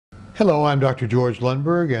Hello, I'm Dr. George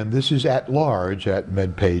Lundberg, and this is At Large at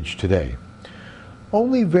MedPage Today.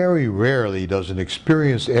 Only very rarely does an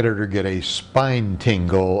experienced editor get a spine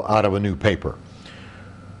tingle out of a new paper.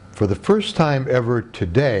 For the first time ever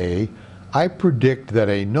today, I predict that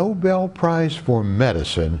a Nobel Prize for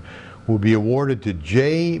Medicine will be awarded to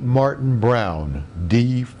J. Martin Brown,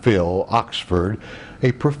 DPhil, Oxford,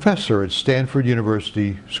 a professor at Stanford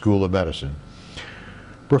University School of Medicine.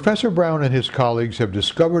 Professor Brown and his colleagues have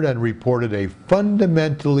discovered and reported a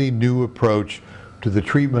fundamentally new approach to the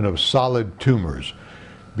treatment of solid tumors,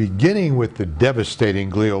 beginning with the devastating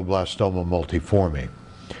Glioblastoma multiforme.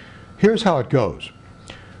 Here's how it goes.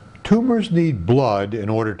 Tumors need blood in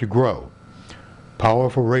order to grow.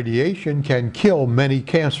 Powerful radiation can kill many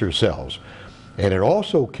cancer cells, and it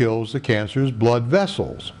also kills the cancer's blood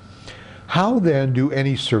vessels. How then do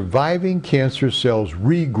any surviving cancer cells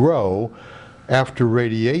regrow after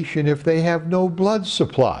radiation if they have no blood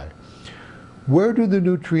supply? Where do the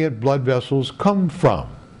nutrient blood vessels come from?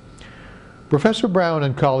 Professor Brown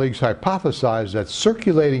and colleagues hypothesized that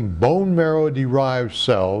circulating bone marrow-derived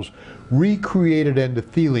cells recreated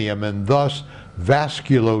endothelium and thus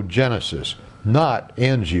vasculogenesis, not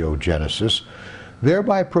angiogenesis,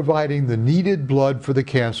 thereby providing the needed blood for the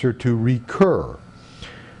cancer to recur.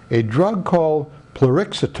 A drug called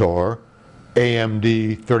Plerixator,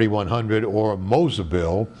 AMD 3100 or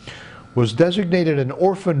Mosavil, was designated an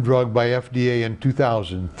orphan drug by FDA in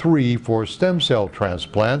 2003 for stem cell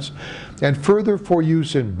transplants and further for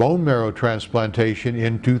use in bone marrow transplantation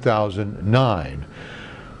in 2009.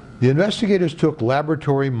 The investigators took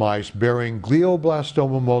laboratory mice bearing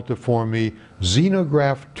glioblastoma multiforme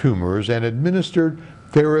xenograft tumors and administered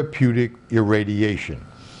therapeutic irradiation.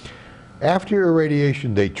 After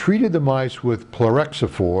irradiation, they treated the mice with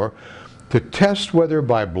Plerixafor to test whether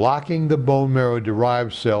by blocking the bone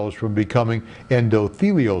marrow-derived cells from becoming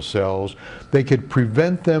endothelial cells, they could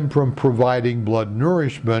prevent them from providing blood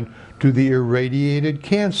nourishment to the irradiated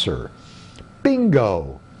cancer.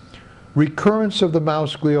 Bingo! Recurrence of the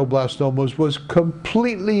mouse glioblastomas was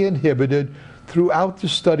completely inhibited throughout the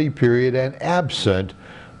study period and absent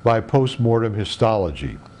by postmortem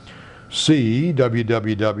histology. See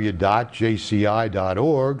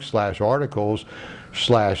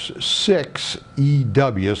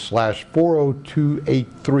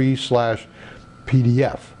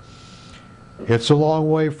It's a long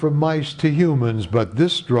way from mice to humans, but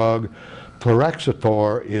this drug,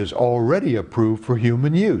 Plerixator, is already approved for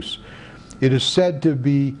human use. It is said to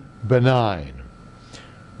be benign.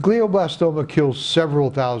 Glioblastoma kills several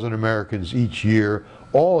thousand Americans each year,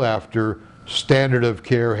 all after standard of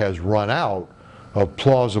care has run out of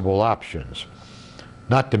plausible options.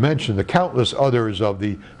 Not to mention the countless others of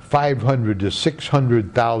the 500 to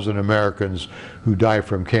 600,000 Americans who die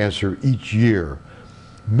from cancer each year,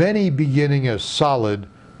 many beginning as solid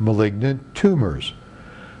malignant tumors.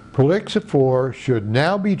 Plerixafor should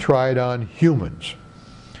now be tried on humans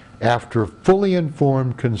after fully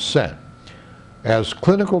informed consent as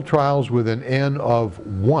clinical trials with an N of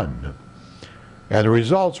 1. And the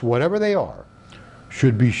results, whatever they are,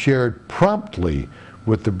 should be shared promptly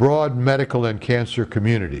with the broad medical and cancer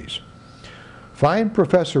communities. Find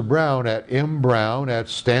Professor Brown at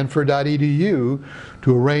mbrown@stanford.edu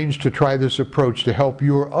to arrange to try this approach to help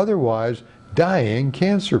your otherwise dying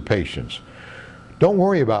cancer patients. Don't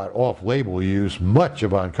worry about off-label use. Much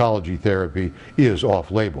of oncology therapy is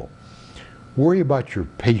off-label. Worry about your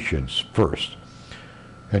patients first.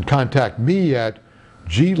 And contact me at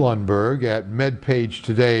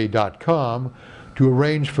glundberg@medpagetoday.com to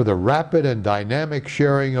arrange for the rapid and dynamic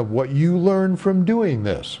sharing of what you learn from doing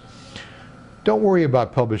this. Don't worry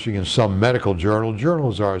about publishing in some medical journal.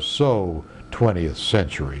 Journals are so 20th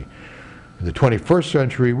century. In the 21st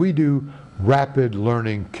century, we do rapid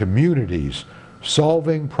learning communities,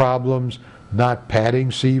 solving problems, not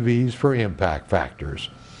padding CVs for impact factors.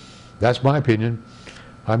 That's my opinion.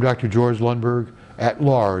 I'm Dr. George Lundberg, at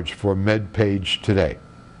large for MedPage Today.